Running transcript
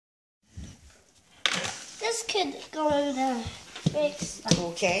This could go in the big stuff.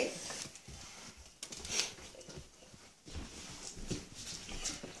 Okay.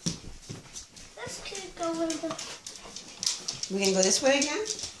 This could go in the... We're going to go this way again?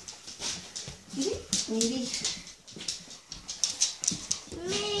 Maybe.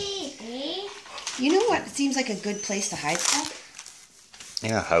 Maybe. You know what seems like a good place to hide stuff?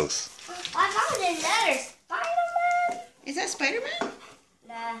 In a house. I found another Spider-Man. Is that Spider-Man?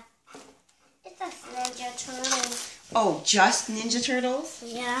 Nah. It's a Ninja Turtle. Oh, just Ninja Turtles?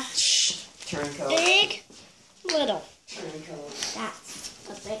 Yeah. Shh. Turncoat. Big, little. Turncoat. That's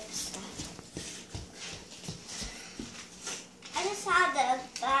the big stuff. I just had a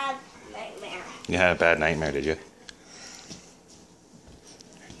bad nightmare. You had a bad nightmare, did you?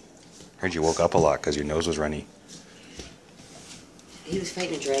 Heard you woke up a lot because your nose was runny. He was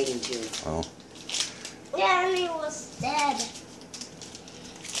fighting a dragon too. Oh. Yeah, and he was dead.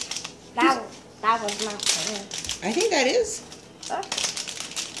 That was not good. I think that is. Huh?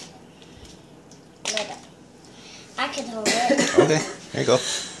 Little. I can hold it. Okay, there you go.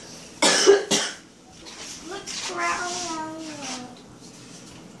 Look around.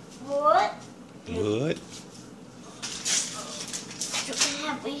 What? What? Too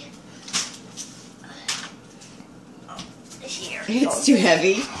heavy. Here. It's too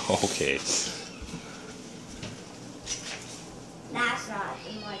heavy. Okay. That's not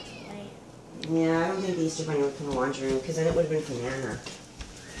much weight. Yeah, I don't think the Easter Bunny would come in the laundry room because then it would have been from Anna.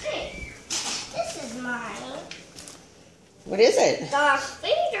 Hey, this is mine. What is it? Darth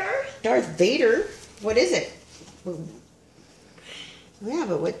Vader. Darth Vader? What is it? Yeah,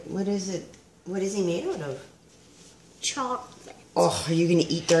 but what is it? What is he made out of? Chocolate. Oh, are you going to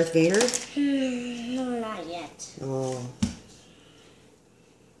eat Darth Vader? No, not yet. Oh.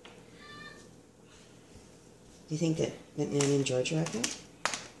 Do you think that Nan and George are okay?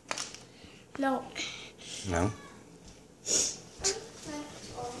 No. No?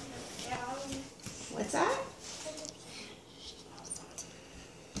 What's that?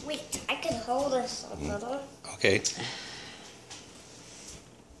 Wait, I can hold this a little. Okay.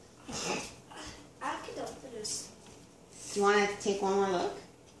 I can open this. Do you want to take one more look?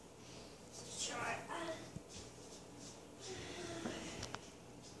 Sure.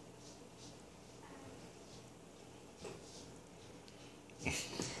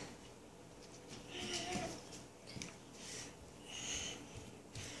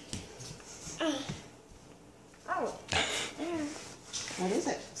 Oh, there. What is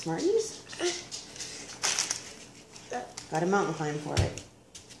it? Smarties? Got a mountain climb for it.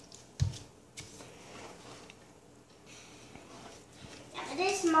 It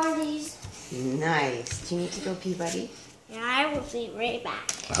is Smarties. Nice. Do you need to go pee, buddy? Yeah, I will be right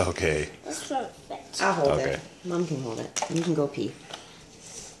back. Okay. This won't fit. I'll hold Okay. it. Mom can hold it. You can go pee.